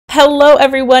Hello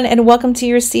everyone and welcome to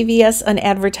your CVS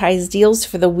Unadvertised deals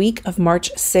for the week of March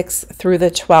 6th through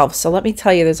the 12th. So let me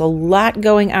tell you, there's a lot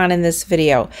going on in this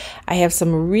video. I have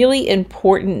some really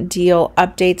important deal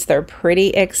updates. They're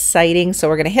pretty exciting. So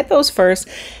we're going to hit those first.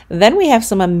 Then we have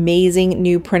some amazing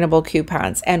new printable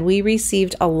coupons and we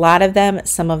received a lot of them.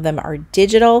 Some of them are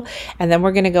digital. And then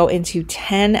we're going to go into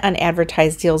 10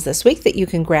 unadvertised deals this week that you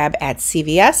can grab at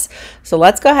CVS. So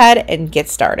let's go ahead and get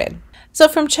started. So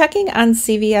from checking on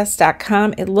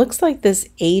CVS.com, it looks like this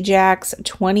Ajax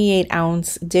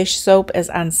 28-ounce dish soap is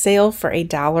on sale for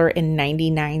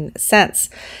 $1.99.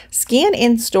 Scan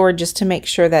in store just to make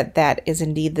sure that that is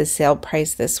indeed the sale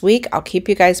price this week. I'll keep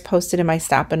you guys posted in my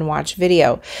stop and watch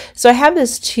video. So I have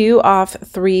this 2 off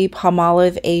 3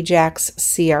 Palmolive Ajax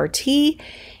CRT.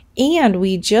 And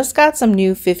we just got some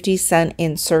new 50-cent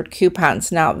insert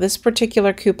coupons. Now, this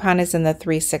particular coupon is in the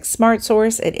 3/6 Smart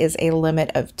Source. It is a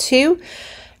limit of 2.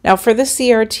 Now, for the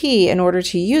CRT, in order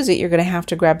to use it, you're going to have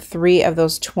to grab 3 of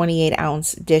those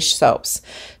 28-ounce dish soaps.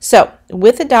 So,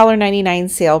 with a $1.99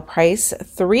 sale price,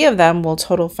 3 of them will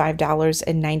total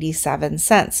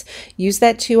 $5.97. Use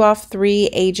that 2 off 3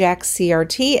 Ajax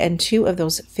CRT and 2 of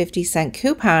those 50-cent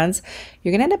coupons.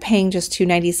 You're going to end up paying just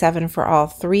 $2.97 for all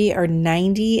 3, or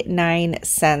 99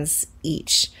 cents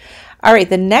each. All right,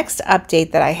 the next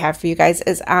update that I have for you guys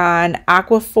is on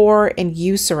Aquaphor and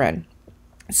Eucerin.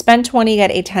 Spend 20, get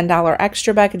a $10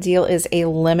 extra buck. Deal is a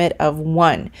limit of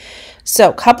 1. So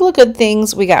a couple of good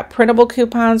things. We got printable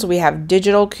coupons. We have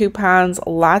digital coupons.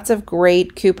 Lots of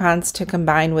great coupons to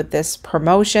combine with this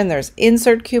promotion. There's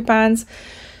insert coupons.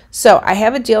 So I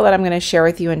have a deal that I'm going to share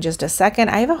with you in just a second.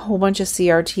 I have a whole bunch of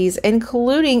CRTs,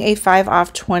 including a 5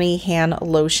 off 20 hand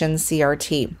lotion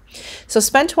CRT. So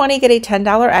spend 20, get a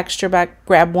 $10 extra buck,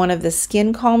 grab one of the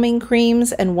skin calming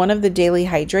creams and one of the daily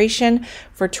hydration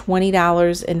for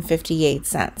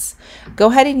 $20.58. Go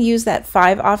ahead and use that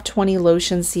 5 off 20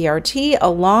 lotion CRT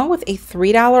along with a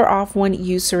 $3 off 1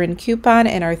 Eucerin coupon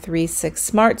in our 3/6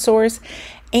 Smart Source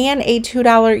and a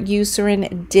 $2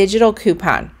 Eucerin digital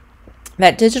coupon.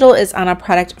 That digital is on a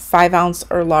product 5 ounce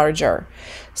or larger.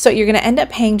 So you're going to end up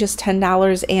paying just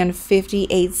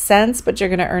 $10.58, but you're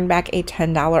going to earn back a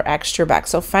 $10 extra buck.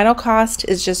 So final cost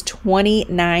is just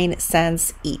 29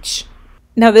 cents each.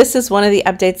 Now, this is one of the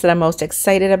updates that I'm most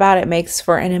excited about. It makes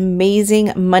for an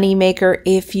amazing money maker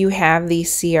if you have the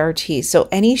CRT. So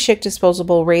any Schick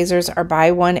disposable razors are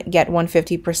buy one, get one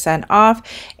 50% off,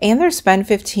 and their spend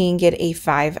 15, get a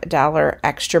 $5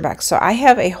 extra buck. So I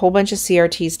have a whole bunch of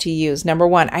CRTs to use. Number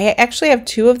one, I actually have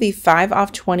 2 of the 5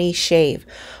 off 20 shave.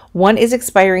 One is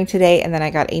expiring today, and then I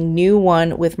got a new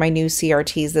one with my new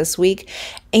CRTs this week.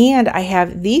 And I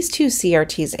have these 2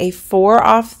 CRTs, a 4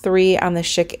 off 3 on the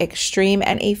Schick Extreme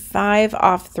and a 5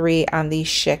 off 3 on the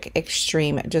Schick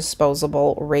Extreme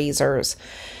disposable razors.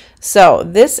 So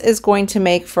this is going to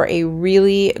make for a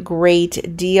really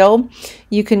great deal.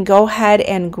 You can go ahead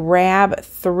and grab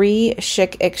 3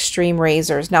 Schick Extreme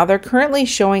razors. Now they're currently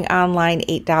showing online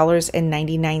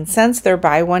 $8.99. They're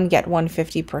buy one, get one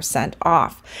 50%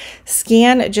 off.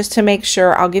 Scan just to make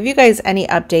sure. I'll give you guys any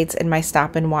updates in my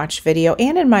stop and watch video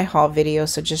and in my haul video,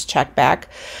 so just check back.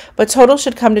 But total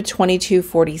should come to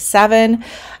 $22.47.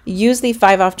 Use the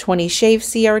 5 off 20 shave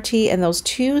CRT and those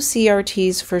 2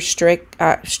 CRTs for Schick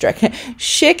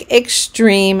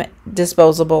Extreme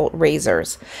disposable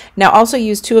razors. Now also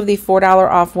use 2 of the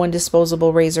 $4 off 1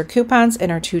 disposable razor coupons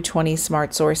in our 220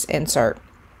 Smart Source insert.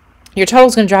 Your total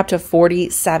is going to drop to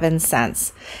 47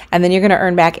 cents. And then you're going to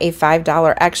earn back a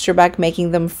 $5 extra buck,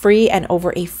 making them free and over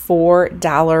a $4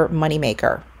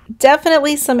 moneymaker.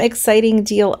 Definitely some exciting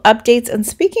deal updates. And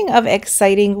speaking of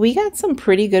exciting, we got some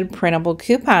pretty good printable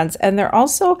coupons, and they're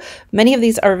also, many of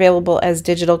these are available as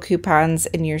digital coupons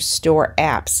in your store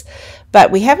apps.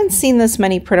 But we haven't seen this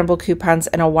many printable coupons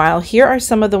in a while. Here are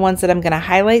some of the ones that I'm going to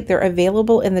highlight. They're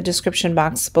available in the description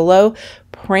box below.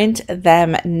 Print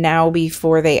them now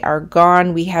before they are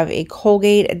gone. We have a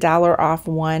Colgate $1 off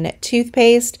 1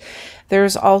 toothpaste.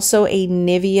 There's also a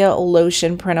Nivea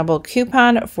lotion printable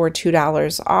coupon for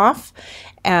 $2 off.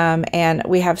 And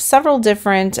we have several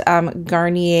different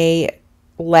Garnier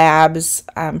Labs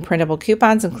printable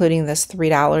coupons, including this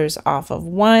 $3 off of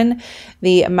 1.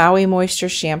 The Maui Moisture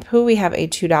shampoo, we have a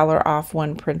 $2 off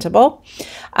 1 printable.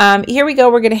 Here we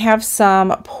go. We're going to have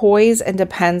some Poise and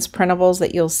Depends printables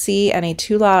that you'll see, and a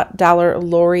 $2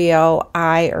 L'Oreal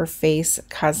eye or face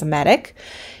cosmetic.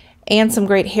 And some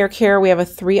great hair care. We have a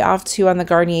 3 off 2 on the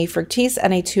Garnier Fructis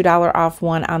and a $2 off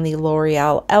 1 on the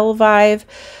L'Oreal Elvive.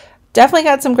 Definitely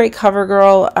got some great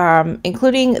CoverGirl,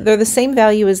 including they're the same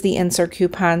value as the insert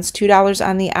coupons, $2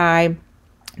 on the eye,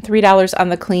 $3 on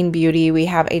the Clean Beauty. We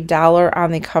have $1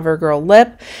 on the CoverGirl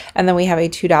lip, and then we have a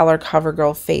 $2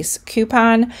 CoverGirl face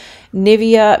coupon.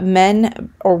 Nivea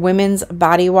men or women's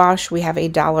body wash, we have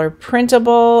 $1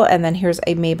 printable, and then here's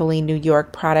a Maybelline New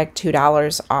York product,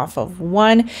 $2 off of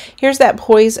one. Here's that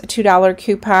Poise $2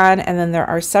 coupon, and then there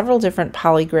are several different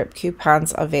Polygrip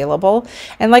coupons available.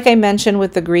 And like I mentioned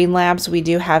with the Green Labs, we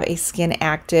do have a Skin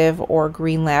Active or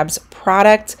Green Labs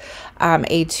product,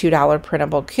 a $2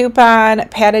 printable coupon.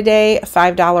 Pat a Day,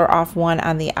 $5 off one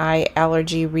on the eye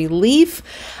allergy relief.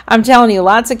 I'm telling you,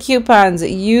 lots of coupons.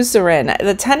 Eucerin,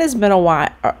 the 10 has been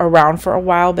around for a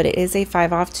while, but it is a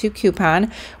 5 off 2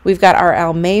 coupon. We've got our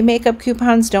Almay makeup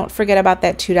coupons. Don't forget about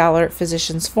that $2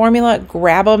 Physicians Formula.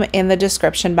 Grab them in the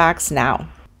description box now.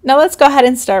 Now let's go ahead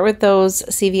and start with those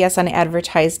CVS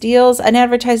unadvertised deals.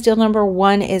 Unadvertised deal number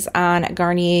 1 is on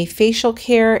Garnier Facial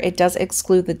Care. It does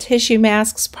exclude the tissue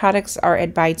masks. Products are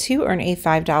at buy 2, earn a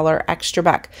 $5 extra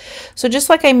buck. So just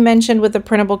like I mentioned with the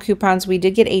printable coupons, we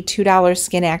did get a $2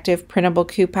 Skin Active printable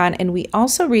coupon, and we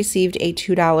also received a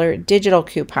 $2 digital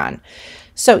coupon.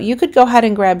 So you could go ahead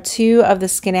and grab 2 of the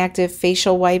Skin Active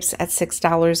facial wipes at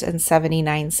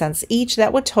 $6.79 each.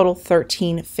 That would total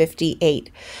 $13.58.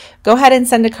 Go ahead and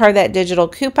send a card that digital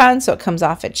coupon so it comes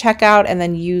off at checkout, and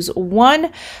then use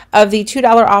one of the $2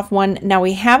 off one. Now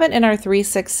we have it in our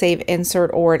 3/6 save insert,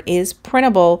 or it is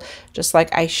printable, just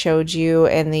like I showed you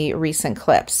in the recent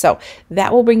clips. So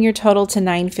that will bring your total to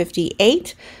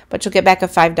 $9.58, but you'll get back a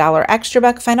 $5 extra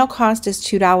buck. Final cost is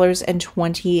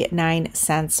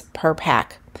 $2.29 per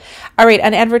pack. All right,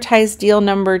 unadvertised deal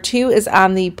number 2 is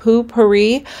on the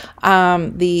Poo-Pourri,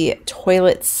 the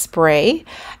toilet spray.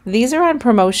 These are on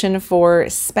promotion for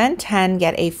spend 10,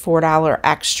 get a $4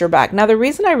 extra buck. Now, the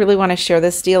reason I really want to share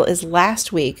this deal is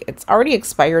last week, it's already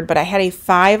expired, but I had a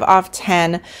 5 off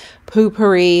 10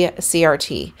 Poo-Pourri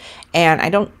CRT, and I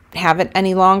don't have it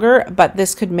any longer, but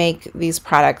this could make these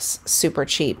products super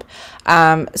cheap.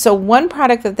 So one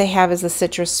product that they have is the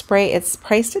citrus spray. It's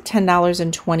priced at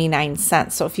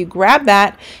 $10.29. So if you grab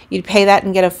that, you'd pay that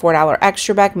and get a $4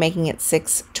 extra back, making it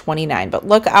 $6.29. But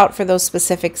look out for those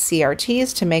specific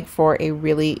CRTs to make for a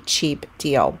really cheap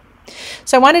deal.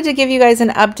 So I wanted to give you guys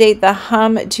an update. The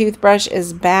Hum toothbrush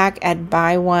is back at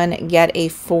buy one, get a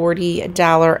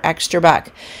 $40 extra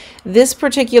buck. This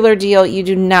particular deal, you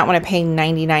do not want to pay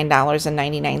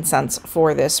 $99.99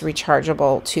 for this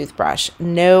rechargeable toothbrush.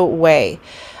 No way.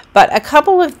 But a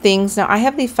couple of things. Now, I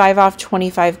have the 5 off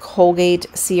 25 Colgate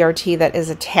CRT that is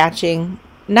attaching.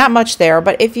 Not much there,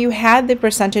 but if you had the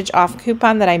percentage off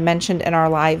coupon that I mentioned in our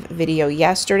live video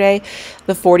yesterday,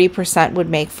 the 40% would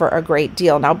make for a great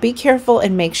deal. Now, be careful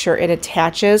and make sure it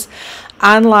attaches.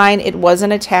 Online, it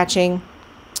wasn't attaching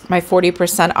my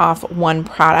 40% off one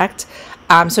product.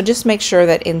 So just make sure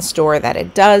that in store that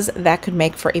it does. That could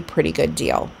make for a pretty good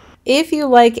deal. If you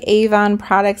like Avon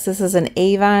products, this is an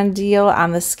Avon deal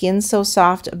on the Skin So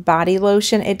Soft body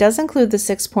lotion. It does include the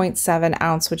 6.7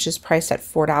 ounce, which is priced at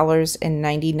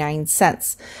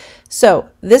 $4.99. So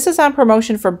this is on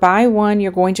promotion for buy one.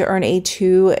 You're going to earn a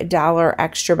 $2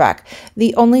 extra buck.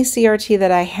 The only CRT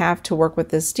that I have to work with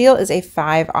this deal is a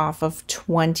 5 off of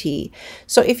 20.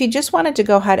 So if you just wanted to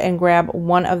go ahead and grab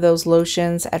one of those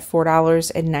lotions at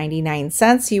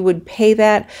 $4.99, you would pay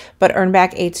that, but earn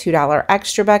back a $2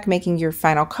 extra buck, making your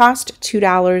final cost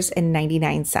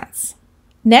 $2.99.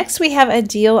 Next, we have a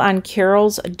deal on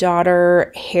Carol's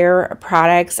Daughter hair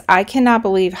products. I cannot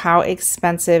believe how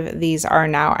expensive these are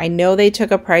now. I know they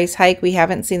took a price hike. We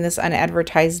haven't seen this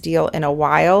unadvertised deal in a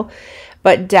while,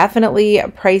 but definitely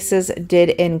prices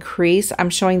did increase. I'm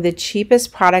showing the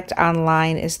cheapest product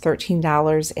online is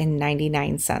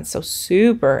 $13.99, so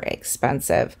super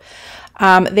expensive.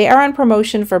 They are on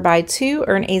promotion for buy two,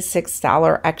 earn a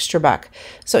 $6 extra buck.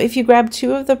 So if you grab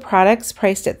two of the products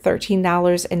priced at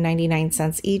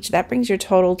 $13.99 each, that brings your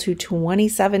total to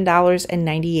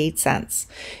 $27.98.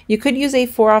 You could use a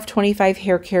 4 off 25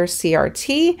 hair care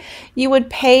CRT. You would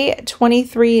pay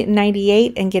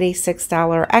 $23.98 and get a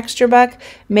 $6 extra buck,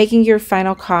 making your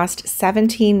final cost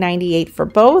 $17.98 for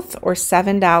both, or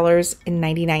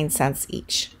 $7.99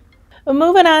 each.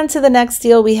 Moving on to the next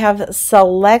deal, we have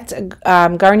Select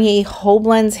Garnier Whole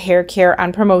Blends Hair Care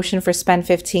on promotion for spend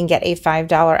 15, get a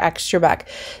 $5 extra buck.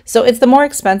 So it's the more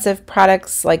expensive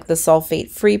products like the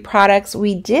sulfate-free products.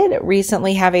 We did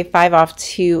recently have a 5 off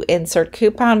 2 insert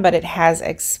coupon, but it has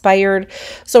expired.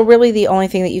 So really the only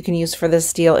thing that you can use for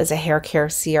this deal is a hair care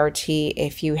CRT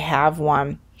if you have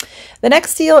one. The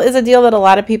next deal is a deal that a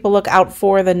lot of people look out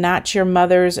for, the Not Your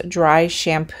Mother's Dry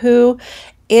Shampoo.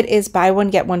 It is buy one,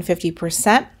 get one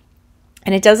 50%.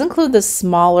 And it does include the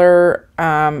smaller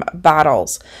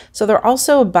bottles. So they're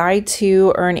also buy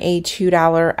two, earn a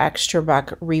 $2 extra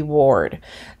buck reward.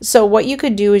 So what you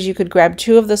could do is you could grab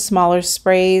two of the smaller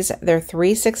sprays. They're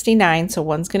 $3.69, so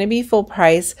one's going to be full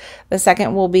price. The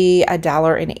second will be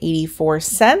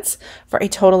 $1.84 for a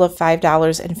total of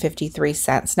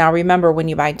 $5.53. Now remember, when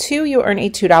you buy two, you earn a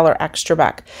 $2 extra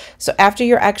buck. So after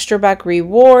your extra buck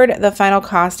reward, the final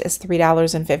cost is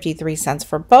 $3.53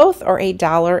 for both, or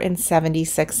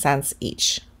 $1.76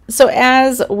 each. So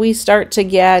as we start to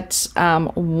get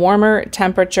warmer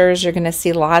temperatures, you're going to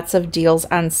see lots of deals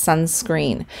on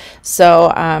sunscreen.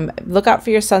 So look out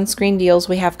for your sunscreen deals.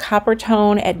 We have Copper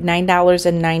Tone at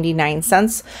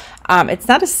 $9.99. It's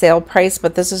not a sale price,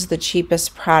 but this is the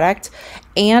cheapest product,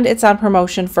 and it's on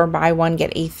promotion for buy one,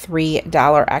 get a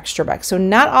 $3 extra buck. So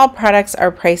not all products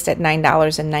are priced at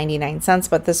 $9.99,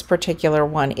 but this particular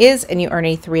one is, and you earn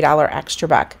a $3 extra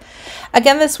buck.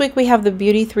 Again, this week we have the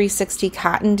Beauty 360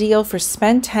 cotton deal for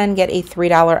spend 10, get a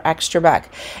 $3 extra buck.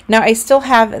 Now I still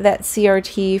have that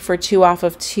CRT for 2 off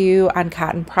of 2 on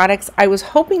cotton products. I was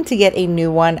hoping to get a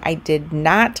new one. I did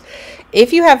not.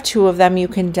 If you have 2 of them, you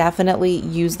can definitely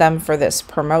use them for this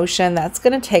promotion. That's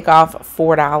going to take off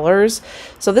 $4.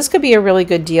 So this could be a really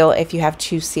good deal if you have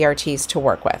 2 CRTs to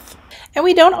work with. And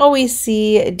we don't always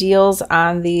see deals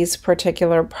on these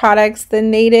particular products. The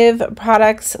Native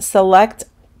products, select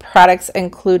products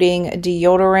including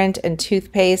deodorant and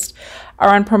toothpaste,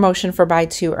 are on promotion for buy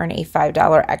two, earn a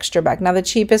 $5 extra buck. Now the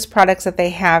cheapest products that they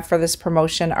have for this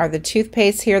promotion are the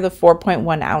toothpaste here. The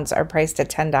 4.1 ounce are priced at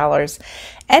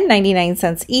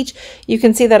 $10.99 each. You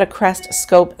can see that a Crest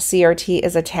Scope CRT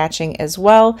is attaching as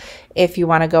well if you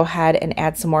want to go ahead and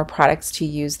add some more products to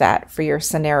use that for your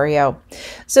scenario.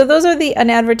 So those are the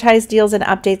unadvertised deals and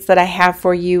updates that I have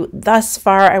for you thus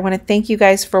far. I want to thank you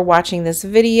guys for watching this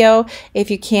video. If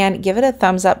you can, give it a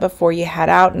thumbs up before you head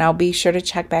out. Now be sure to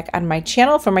check back on my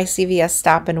channel for my CVS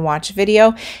stop and watch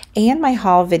video and my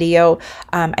haul video.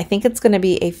 I think it's going to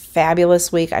be a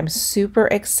fabulous week. I'm super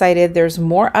excited. There's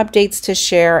more updates to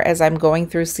share as I'm going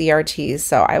through CRTs,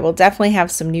 so I will definitely have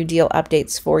some new deal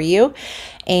updates for you.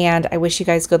 And I wish you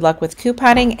guys good luck with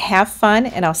couponing. Have fun,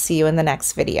 and I'll see you in the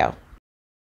next video.